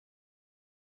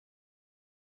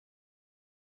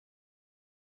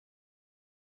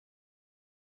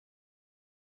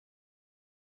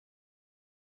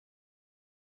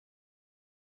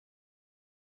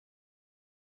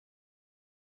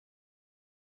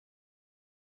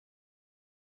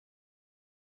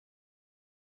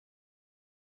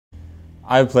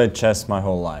I've played chess my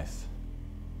whole life.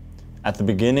 At the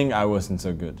beginning, I wasn't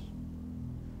so good.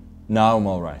 Now I'm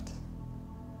alright.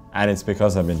 And it's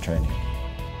because I've been training.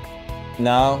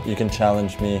 Now you can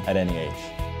challenge me at any age.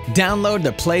 Download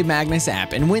the Play Magnus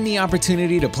app and win the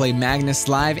opportunity to play Magnus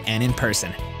live and in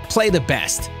person. Play the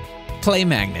best. Play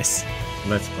Magnus.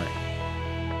 Let's play.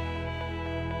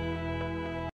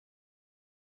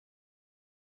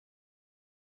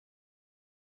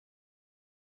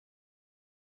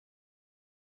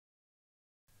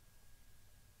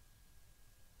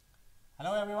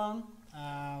 Hello everyone,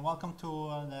 welcome to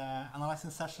the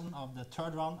analysis session of the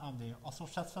third round of the Oslo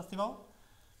Chess Festival.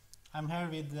 I'm here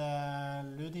with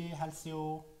Ludy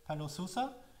Helsio P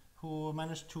Sousa, who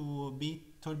managed to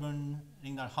beat Torbjørn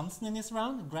Ringdal Hansen in this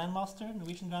round, Grandmaster,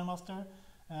 Norwegian Grandmaster.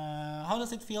 How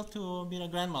does it feel to be a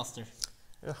Grandmaster?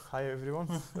 Yeah, hi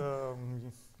everyone.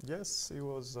 Yes, it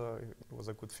was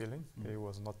a good feeling. It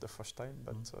was not the first time,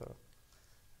 but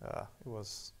it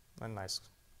was a nice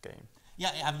game.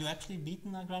 Yeah, have you actually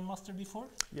beaten a Grandmaster before?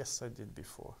 Yes, I did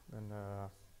before, and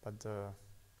but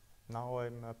now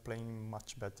I'm playing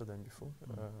much better than before.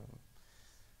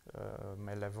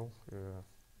 My level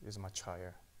is much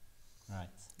higher. Right.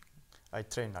 I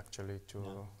train actually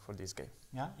for this game.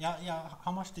 Yeah.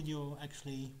 How much did you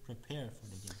actually prepare for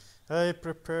the game? I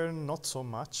prepared not so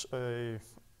much. I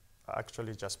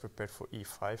actually just prepared for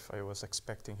e5. I was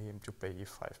expecting him to play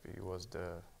e5. It was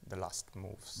the last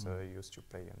moves I used to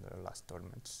play in the last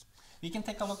tournaments. We can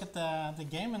take a look at the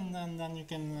game and then you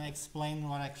can explain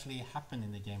what actually happened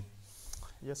in the game.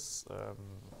 Yes.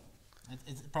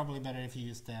 It's probably better if you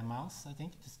use the mouse, I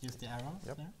think. Just use the arrows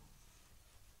there. Let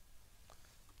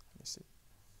me see.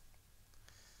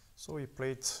 So he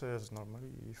played as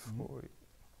normally e4.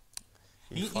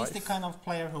 He's the kind of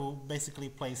player who basically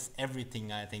plays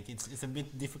everything, I think. It's a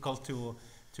bit difficult to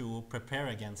prepare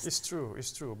against. It's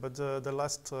true. But the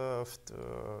last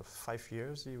 5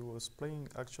 years he was playing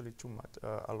actually too much,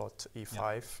 a lot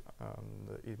e5,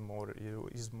 and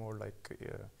he's more like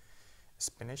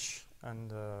Spanish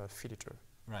and Fiddler.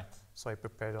 Right. So I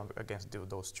prepared against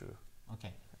those two.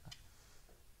 Okay.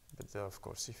 But of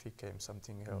course, if he came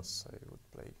something else, I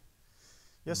would play.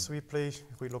 Yes, we play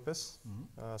Ruy Lopez,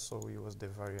 so it was the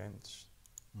variant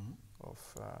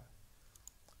of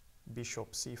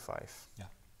Bishop c5. Yeah.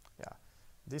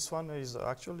 This one is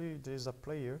actually, there is a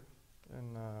player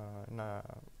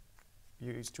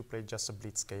you used to play just a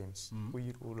blitz games.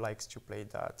 Who likes to play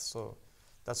that? So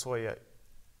that's why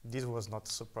this was not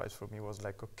a surprise for me. It was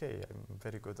like, okay, I'm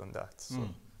very good on that. So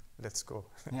let's go.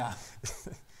 Yeah.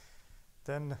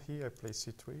 Then here I play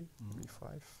c3,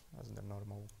 b5 as the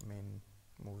normal main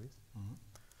movies.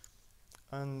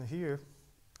 And here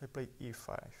I play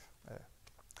e5,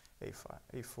 a5,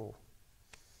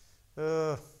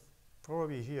 a4.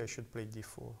 Probably here I should play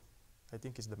d4. I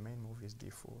think it's the main move is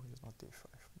d4, it's not d5.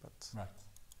 But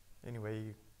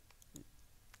anyway,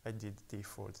 I did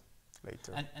d4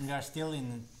 later. And we are still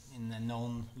in the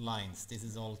known lines. This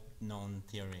is all known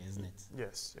theory, isn't it?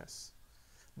 Yes.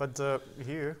 But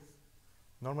here,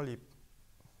 normally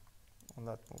on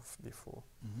that move d4,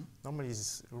 normally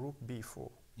is rook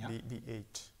b4,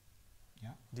 b8.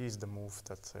 Yeah. This is the move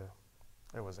that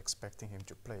I was expecting him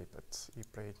to play, but he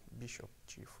played bishop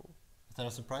g4. Is that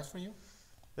a surprise for you?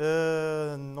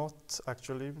 Not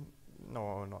actually.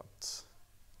 No, not.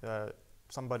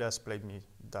 Somebody has played me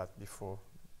that before,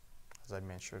 as I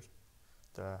mentioned.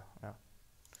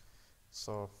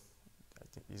 So I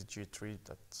think it's g3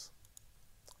 that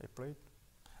I played.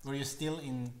 Were you still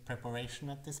in preparation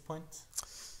at this point?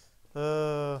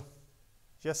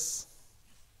 Yes.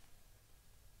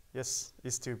 Yes,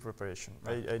 it's still preparation.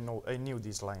 Right. I knew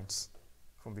these lines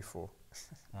from before.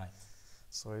 Right.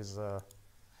 So it's.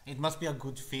 It must be a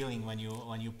good feeling when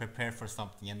you prepare for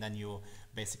something and then you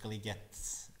basically get.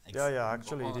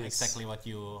 Actually it is exactly what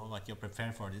you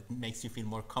prepare for. It makes you feel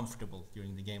more comfortable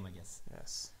during the game, I guess.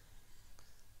 Yes.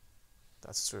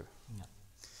 That's true. Yeah.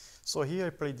 So here I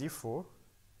play d4.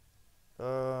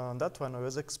 That one I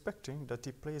was expecting that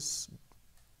he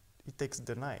takes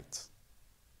the knight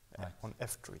on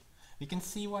f3. We can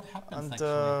see what happens.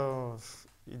 And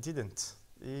he didn't.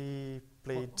 He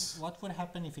played. What would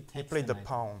happen if he takes? He played the knight?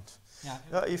 pound.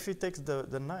 Yeah. If he takes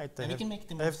the knight, I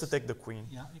have to take the queen.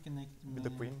 Yeah, we can make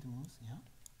the queen. The moves. Yeah.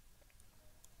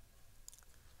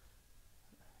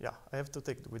 Yeah, I have to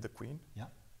take with the queen. Yeah.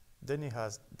 Then he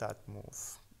has that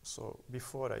move. So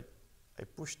before I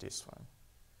push this one,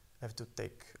 I have to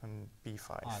take on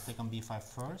b5. Take on b5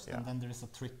 first, and then there is a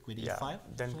trick with e5.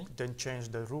 Then change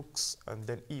the rooks, and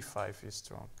then e5 is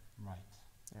strong. Right.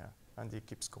 Yeah, and he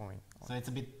keeps going. So it's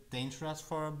a bit dangerous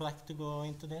for black to go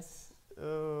into this?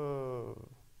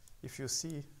 if you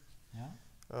see, Yeah.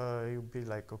 you'll be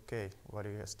like, okay, what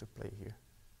he has to play here.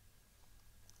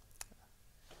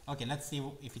 Okay, let's see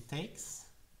if it takes.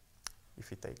 If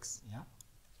he takes. Yeah.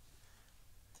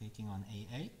 Taking on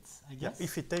a8, I Yeah, guess.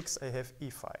 if he takes, I have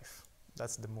e5.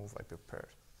 That's the move I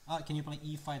prepared. Can you play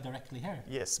e5 directly here?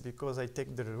 Yes, because I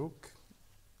take the rook,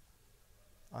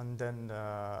 and then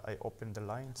I open the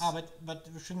lines. But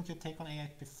shouldn't you take on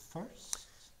a8 first?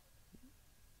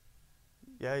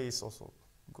 Yeah, it's also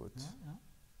good. Yeah, yeah.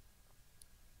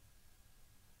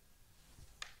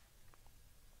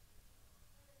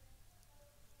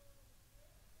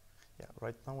 Yeah,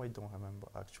 right now I don't remember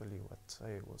actually what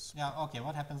I was. Yeah, okay,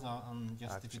 what happens on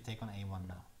just if you Actually, take on a1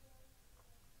 now?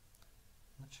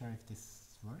 Not sure if this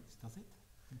works, does it?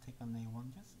 You take on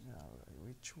a1 just? Yeah,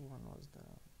 which one was the?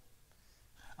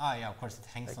 Yeah, of course it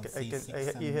hangs on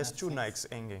c6. He and has two f6. knights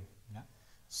hanging. Yeah.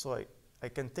 So I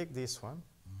can take this one,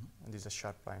 and this is a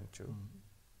sharp line too.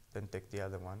 Then take the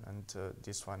other one, and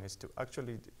this one is to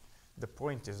actually. The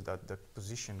point is that the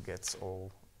position gets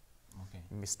all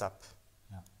messed up.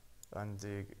 Yeah. And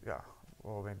yeah,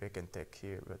 or maybe I can take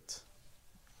here, but.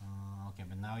 Okay,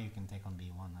 but now you can take on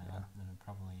b1. I don't,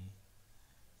 probably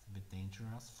it's a bit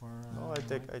dangerous for. No, I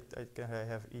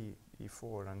have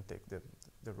e4 and take the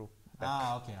rook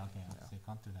back. Okay. Yeah. So you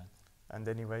can't do that. And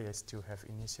anyway, I still have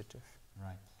initiative.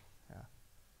 Right.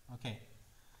 Yeah. Okay.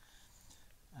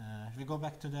 If we go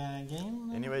back to the game.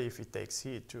 Then? Anyway, if he takes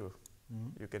here too,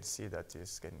 you can see that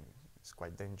it's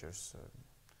quite dangerous.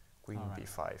 Queen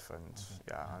b5 and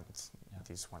and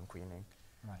this one queening.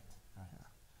 Right. Yeah.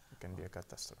 It can be a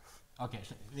catastrophe. Okay,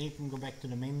 so we can go back to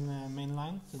the main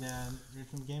line, to the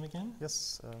original game again.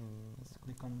 Yes. Just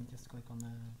click on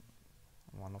the.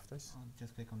 One of these.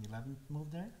 Just click on the 11th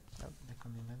move there. Yep. Click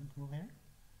on the 11th move here.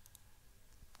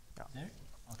 Yeah. There.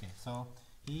 Okay, so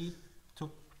he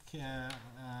took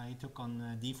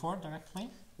on d4 directly.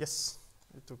 Yes,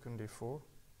 he took on d4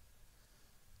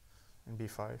 and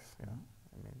b5. Yeah,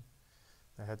 I mean,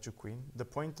 I had to queen. The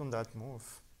point on that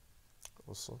move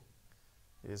also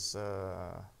is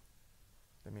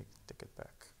let me take it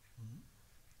back.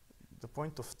 The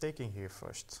point of taking here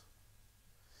first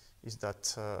is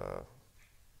that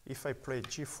if I play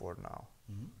g4 now,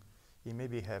 he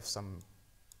maybe have some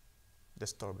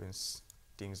disturbance,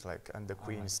 things like, and the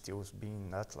queen still being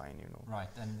in that line, you know. Right,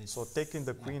 and so taking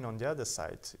the queen on the other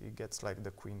side, it gets like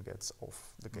the queen gets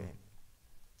off the game.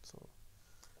 So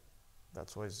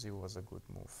that's why it was a good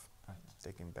move,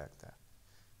 taking back there.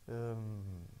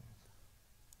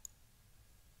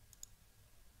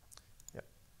 Yeah,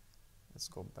 let's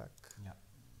go back. Yeah.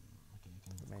 Okay, you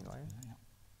can the main line. Yeah.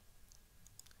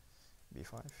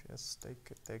 b5, yes,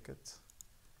 take it.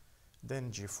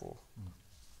 Then g4.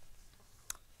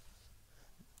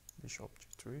 Bishop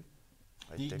g3.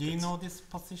 Do you know this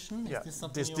position? Yeah, is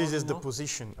this this is the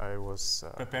position I was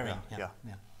preparing. Yeah.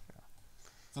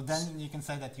 So then you can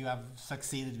say that you have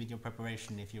succeeded with your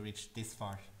preparation if you reached this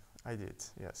far. I did,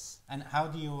 yes. And how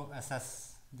do you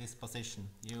assess this position?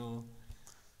 You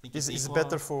think it's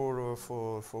better for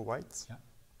white.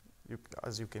 Yeah.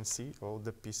 As you can see, all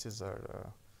the pieces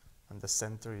are, and the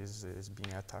center is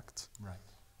being attacked.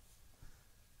 Right.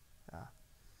 Yeah.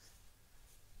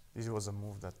 This was a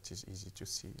move that is easy to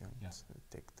see and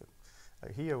take the.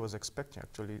 Here I was expecting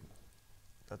actually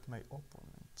that my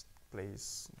opponent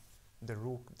plays the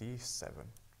rook d7,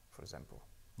 for example.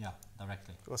 Yeah,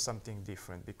 directly. It was something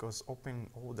different because opening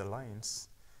all the lines,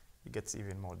 it gets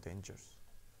even more dangerous.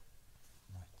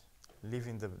 Right.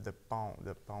 Leaving the pawn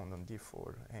on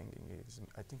d4 hanging is,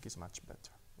 I think, is much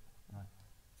better. Right.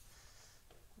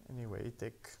 Anyway,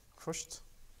 take first.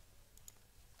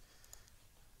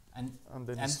 And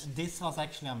this was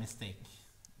actually a mistake.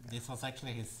 Yeah. This was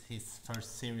actually his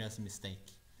first serious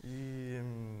mistake.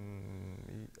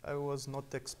 I was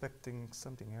not expecting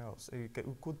something else. You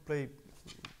could play.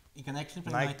 You can actually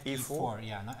play knight e4.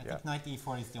 Yeah, I think knight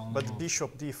e4 is the only. But move.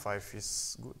 bishop d5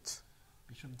 is good.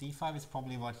 Bishop d5 is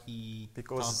probably what he.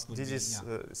 Because this is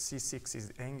c6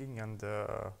 is hanging, and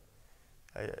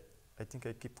I think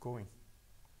I keep going.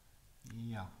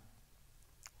 Yeah.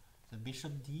 The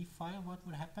bishop d5, what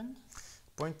would happen?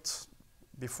 Point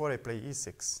before I play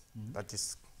e6, that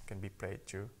is can be played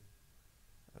too.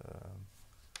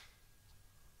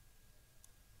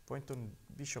 Point on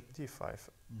bishop d5.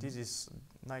 This is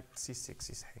knight c6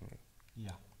 is hanging.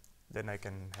 Yeah. Then I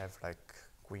can have like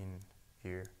queen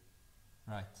here.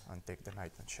 Right. And take the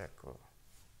knight and check.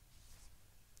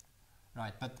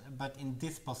 Right, but in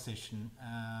this position,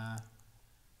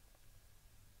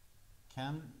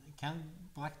 can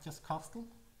black just castle?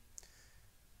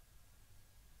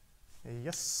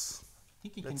 Yes. I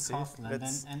think he can castle,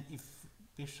 and if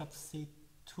bishop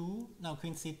c2, c2, no,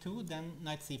 queen c2, then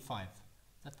knight c5.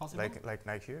 That possible? Like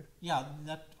knight here? Yeah,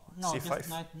 that, no, C5? just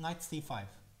knight c5.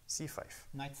 C5.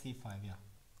 Knight c5, yeah.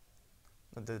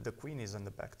 No, the queen is on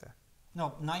the back there.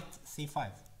 No, knight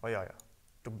c5. Oh yeah, yeah.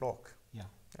 To block. Yeah.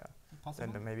 Yeah.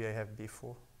 Possible? Then maybe I have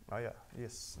b4. Oh yeah,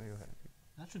 yes. You have.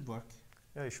 That should work.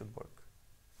 Yeah, it should work.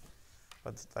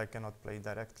 But I cannot play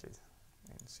directly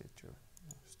in c2.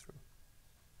 That's true.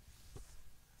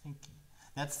 I think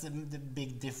that's the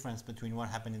big difference between what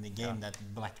happened in the game, that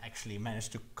black actually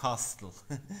managed to castle.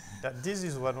 This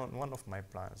is one of my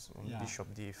plans on Yeah.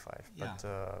 bishop d5, Yeah.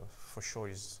 but for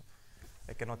sure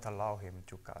I cannot allow him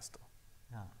to castle.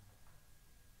 Yeah.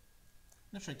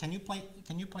 Not sure. Can you play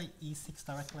e6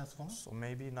 directly as well? So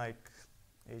maybe knight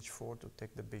h4 to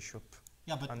take the bishop,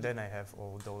 Yeah, but and then I have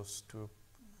all those two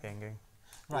hanging.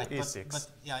 right, e6, but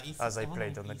yeah, e6 as I wonder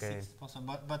played if on the e6 game. is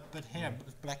possible. But here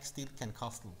black still can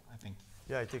castle, I think.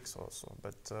 Yeah, I think so also,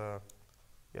 but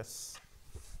yes.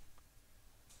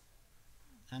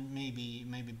 And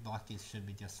maybe black should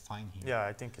be just fine here. Yeah,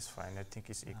 I think it's fine. I think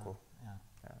it's equal. Yeah.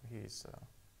 Yeah, he's.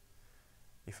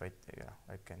 If I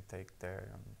can take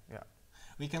there. Yeah.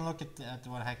 We can look at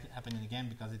what happened in the game,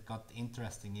 because it got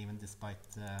interesting even despite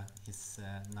his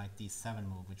knight d7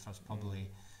 move, which was probably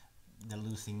the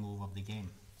losing move of the game.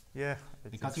 Yeah.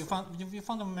 Because you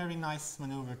found a very nice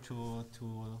maneuver to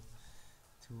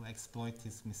exploit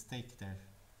his mistake there.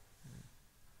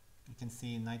 You can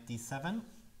see knight d7,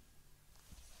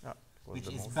 Yeah, which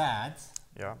the is move. bad.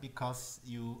 Yeah. Because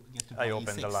you get to play I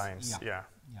opened e6. the lines. Yeah. Yeah.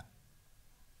 Yeah.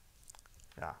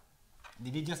 Yeah.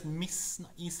 Did he just miss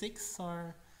e6,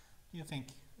 or you think?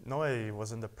 No, it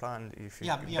wasn't the plan. If you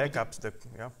Yeah, back up the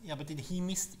Yeah, but did he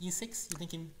miss e6? You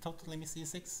think he totally missed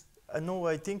e6? No,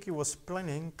 I think he was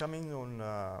planning coming on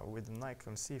with knight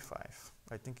on c5.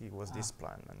 I think it was this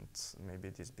plan, and maybe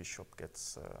this bishop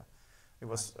gets. It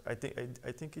was. I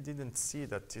think he didn't see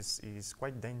that it's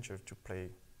quite dangerous to play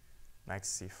knight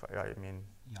c5. I mean,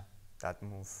 that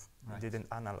move. Right. He didn't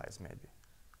analyze maybe.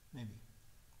 Maybe.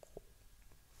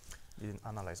 He didn't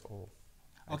analyze all.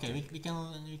 Okay, we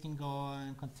can go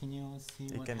and continue, see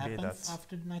It what can be happens that.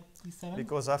 after knight e7.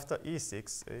 Because after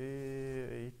e6,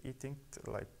 he think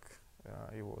like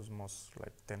it was most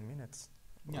like 10 minutes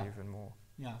or even more.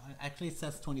 Yeah, actually it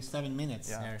says 27 minutes.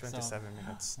 Yeah, there, 27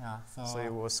 minutes. Yeah, So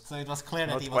it was it was clear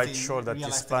that not he was quite sure that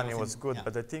his plan was good, yeah.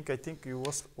 but I think it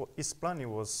was his plan.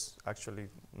 Was actually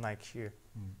knight here,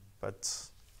 but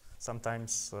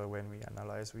sometimes when we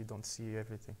analyze, we don't see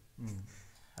everything,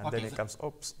 and Okay, then it comes,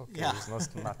 oops, okay, Yeah.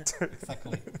 it's not.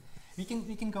 Exactly.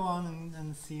 we can go on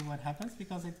and see what happens,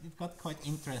 because it got quite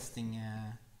interesting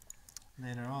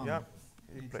later on. Yeah,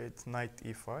 he played knight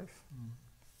e5.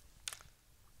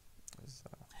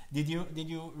 Did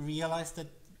you realize that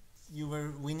you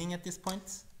were winning at this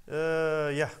point?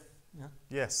 Yeah. Yeah.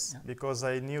 Yes, Yeah. because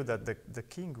I knew that the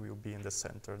king will be in the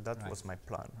center. That Right. was my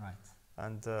plan. Right.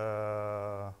 And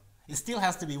It still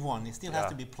has to be won. It still has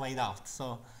to be played out.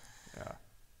 So yeah,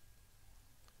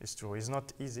 it's true. It's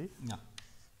not easy. yeah.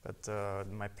 But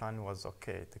my plan was,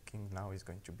 okay, the king now is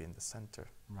going to be in the center.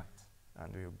 Right.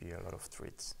 And will be a lot of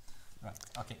threats. Right.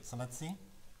 Okay. So let's see.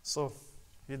 So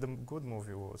here the good move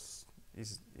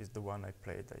is the one I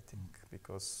played, I think,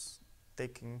 because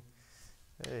taking,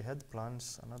 I had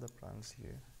plans, another plans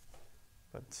here,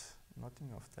 but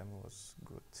nothing of them was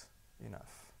good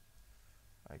enough.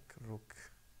 Like rook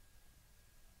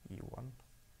e1,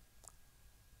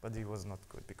 but it was not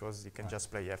good because you can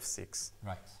just play f6,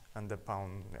 Right. and the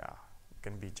pawn,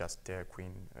 can be just there,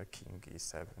 queen, king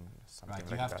e7, something Right.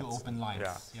 like You have that. to open lines.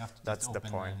 Yeah, You have to that's just the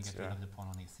open point, and get rid yeah. of the pawn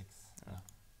on e6. Yeah.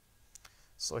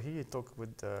 So he took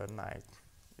with the knight.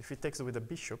 If he takes with the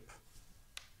bishop,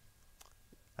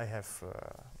 I have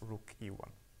rook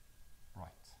e1.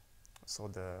 Right. So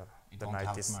the won't knight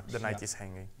help is much, the knight yeah. is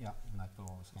hanging. Yeah. Knight will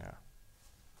always go. Yeah.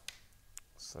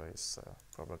 So it's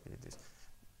probably this.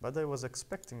 But I was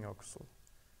expecting also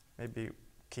maybe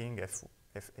king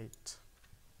f8,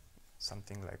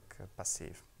 something like a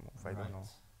passive move. I don't know.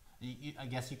 I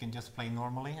guess you can just play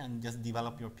normally and just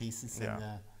develop your pieces,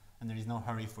 and there is no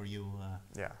hurry for you.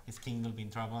 Yeah. His king will be in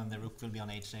trouble, and the rook will be on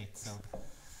h8.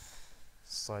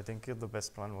 So I think the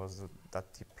best plan was that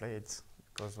he played,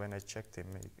 because when I checked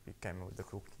him, he came with the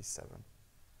rook e7.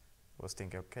 I was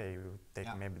thinking, okay, we would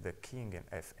take maybe the king and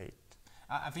f8.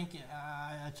 I think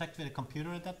I checked with the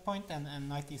computer at that point, and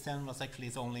knight e7 was actually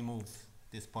his only move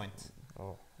at this point.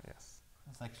 Oh, yes.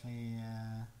 It's actually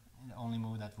the only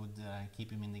move that would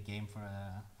keep him in the game for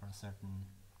a certain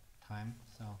time.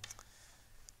 So.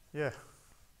 Yeah.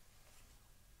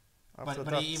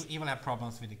 But he will have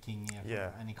problems with the king here,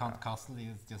 Yeah. and he can't castle.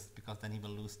 It's just because then he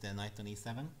will lose the knight on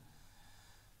e7.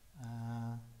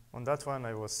 On that one,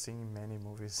 I was seeing many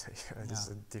movies. It's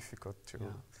Yeah. difficult to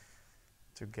Yeah.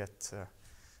 to get.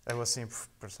 I was seeing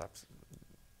perhaps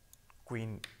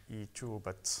Queen E2,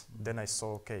 but then I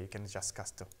saw, okay, you can just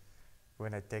castle.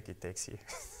 When I take it takes here,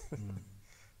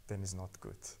 then it's not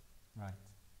good. Right.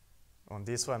 On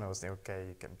this one, I was like, okay,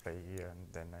 you can play here,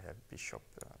 and then I have bishop,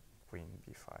 queen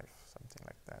b5, something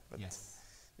like that. But Yes.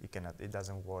 you cannot. It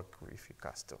doesn't work if you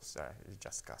castles. It's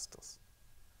just castles.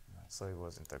 Right. So it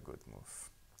wasn't a good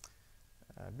move.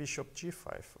 Bishop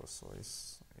g5 also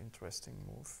is interesting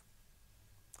move.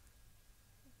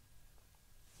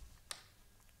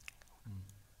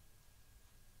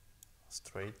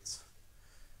 Straight.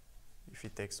 If he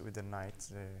takes with the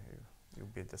knight, you'll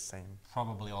be the same.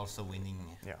 Probably also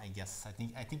winning. Yeah. I guess.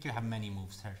 I think you have many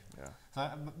moves here. Yeah.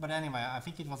 So, but anyway, I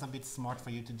think it was a bit smart for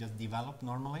you to just develop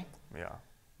normally Yeah.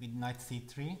 with knight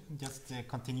c3. Just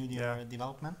continue your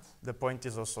development. The point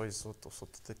is also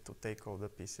to take all the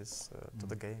pieces to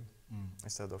the game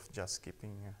instead of just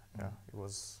keeping. It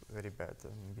was very bad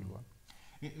in b1.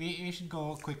 We should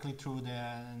go quickly through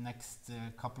the next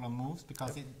couple of moves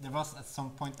because there was at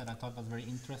some point that I thought was very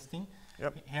interesting.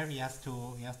 Yep. Here he has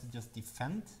to just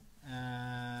defend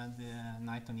the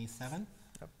knight on e7.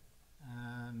 Yep.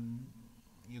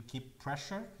 You keep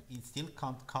pressure. He still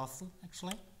can't castle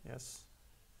actually. Yes.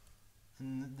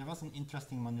 And there was an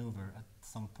interesting maneuver at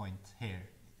some point here.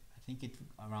 I think it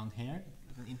around here. It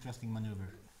was an interesting maneuver.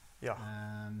 Yeah.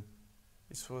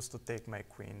 It's supposed to take my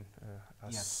queen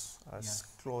as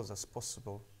close as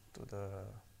possible to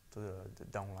the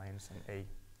down lines and A.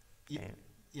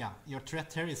 Yeah, your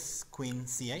threat here is queen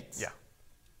c8. Yeah.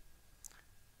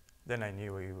 Then I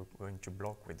knew we were going to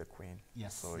block with the queen.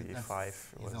 Yes. So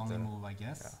e5 was the only move, I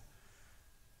guess. Yeah.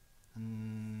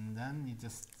 And then you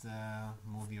just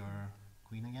move your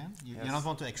queen again. You Yes. don't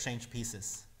want to exchange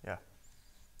pieces. Yeah.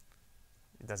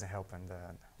 It doesn't help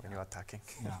when you're attacking.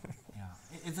 Yeah, yeah.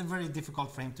 It's a very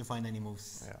difficult for him to find any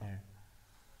moves Yeah. here.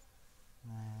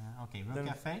 Okay, rook Then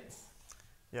f8.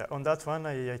 Yeah, on that one,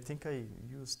 I think I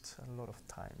used a lot of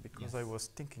time because I Yes. was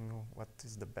thinking, what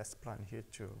is the best plan here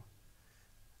to,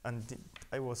 and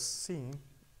I was seeing,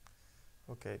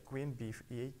 okay, queen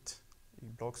b8, he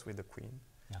blocks with the queen,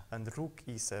 and rook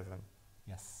e7.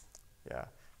 Yes. Yeah,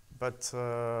 but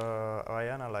I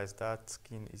analyzed that,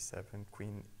 king e7,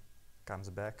 queen comes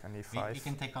back, and e5. We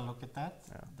can take a look at that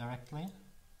directly.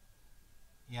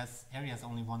 Yes, here he has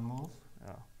only one move.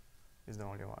 Yeah, it's the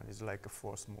only one. It's like a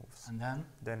forced moves. And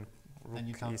then rook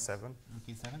you thought e7. rook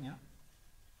e7, yeah.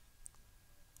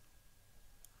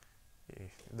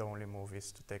 The only move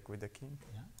is to take with the king.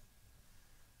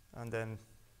 Yeah. And then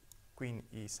queen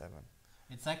e7.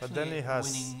 It's actually then he has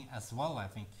winning as well, I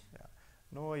think. Yeah.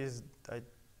 No,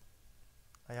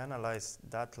 I analyzed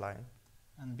that line.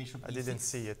 And bishop I e6. didn't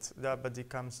see it. Yeah, but it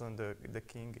comes on the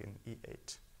king in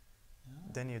e8.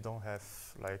 Yeah. Then you don't have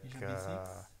like Bishop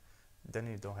e6. then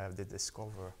you don't have the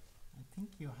discover. I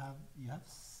think you have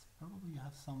probably you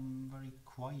have some very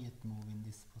quiet move in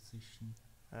this position.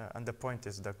 And the point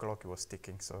is the clock was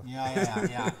ticking, so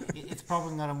Yeah. It's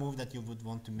probably not a move that you would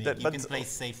want to make. You can play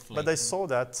safely. But I saw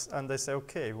that and I say,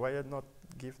 okay, why not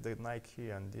give the knight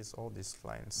here and all these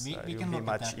lines? We It can will look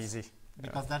be at much that, easy.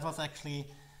 because that was actually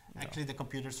the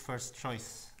computer's first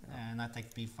choice. Knight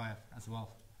takes b5 as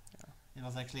well. It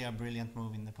was actually a brilliant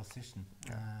move in the position.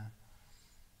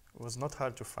 It was not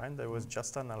hard to find. I was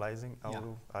just analyzing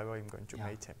how I'm going to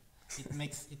mate him.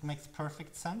 It makes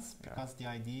perfect sense because the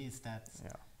idea is that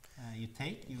you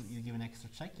take, you give an extra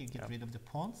check, you get rid of the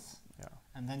pawns,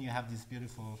 and then you have this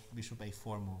beautiful bishop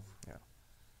a4 move.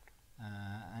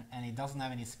 And he doesn't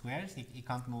have any squares. He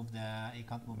can't move the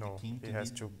the king. He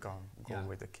has to go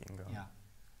with the king. Yeah.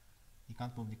 He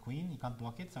can't move the queen. He can't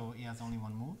block it. So he has only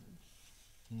one move.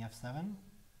 King f7.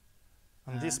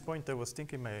 On this point, I was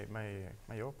thinking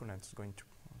my opponent is going to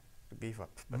give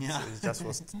up, but he just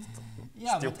was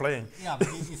still playing. Yeah, but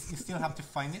you still have to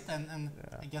find it, and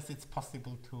I guess it's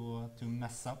possible to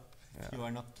mess up if you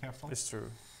are not careful. It's true.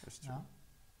 It's true.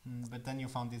 But then you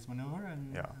found this maneuver,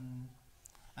 and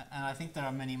I think there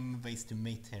are many ways to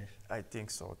mate here. I think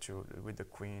so too, with the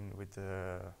queen, with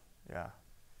the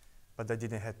but I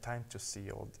didn't have time to see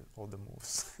all the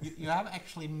moves. You have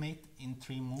actually mate in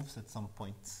 3 moves at some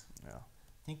point. Yeah.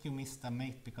 I think you missed a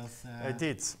mate because I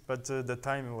did, but the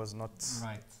time was not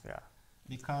right. Yeah.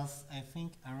 Because I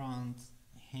think around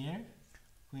here,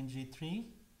 queen g3,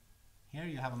 here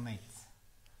you have a mate.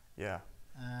 Yeah.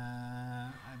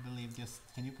 I believe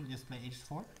can you just play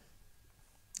h4?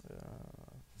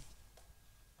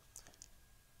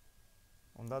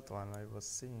 On that one, I was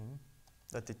seeing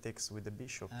That he takes with the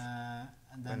bishop.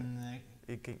 And then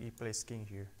He plays king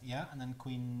here. yeah, and then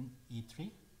queen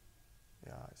e3.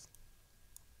 Yeah.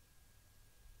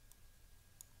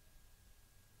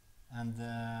 And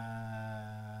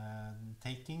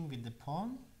taking with the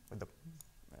pawn. With the,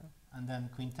 yeah. And then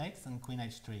queen takes and queen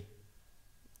h3.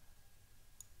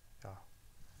 Yeah.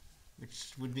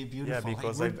 Which would be beautiful. Yeah,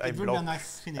 because it would be a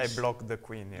nice finish. I blocked the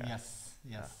queen. Yeah. Yes.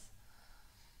 Yes. Yeah.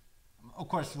 Of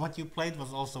course, what you played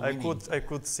was also winning. I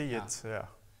could see it. Yeah.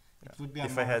 It would be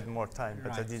if I had more time,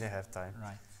 but I didn't have time.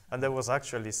 Right. And I was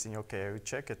actually saying, okay, I will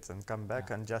check it and come back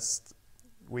and just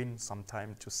win some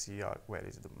time to see where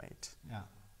is the mate. Yeah.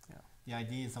 Yeah. The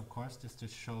idea is, of course, just to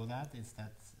show that it's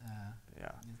it's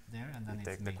there, and then it's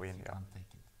take the queen. You yeah. can't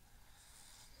take it.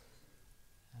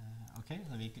 Okay,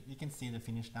 so we can see the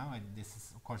finish now. And this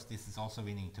is, of course, this is also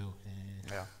winning too.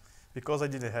 Yeah. Because I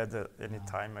didn't have any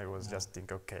time, I was just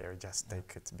thinking, okay, I'll just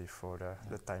take it before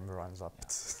the time runs up.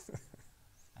 Yeah.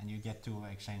 And you get to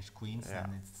exchange queens,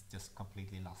 and it's just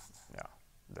completely lost. Yeah,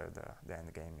 the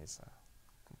end game is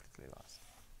completely lost.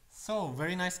 So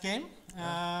very nice game.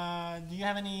 Do you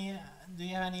have any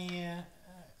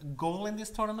goal in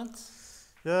this tournament?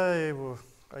 Yeah,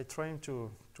 I try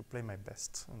to play my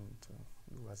best and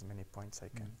do as many points I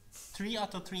can. 3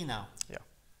 out of 3 now. Yeah.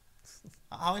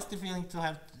 How is the feeling to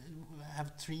have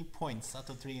 3 points out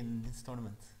of 3 in this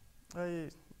tournament?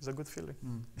 It's a good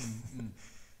feeling.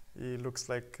 It looks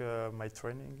like my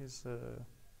training is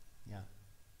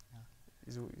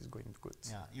is going good.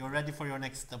 Yeah, you're ready for your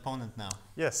next opponent now.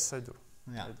 Yes, I do.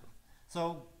 Yeah. I do.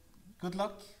 So, good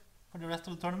luck for the rest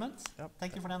of the tournament. Yep.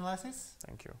 Thank you for the analysis.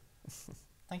 Thank you.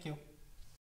 Thank you.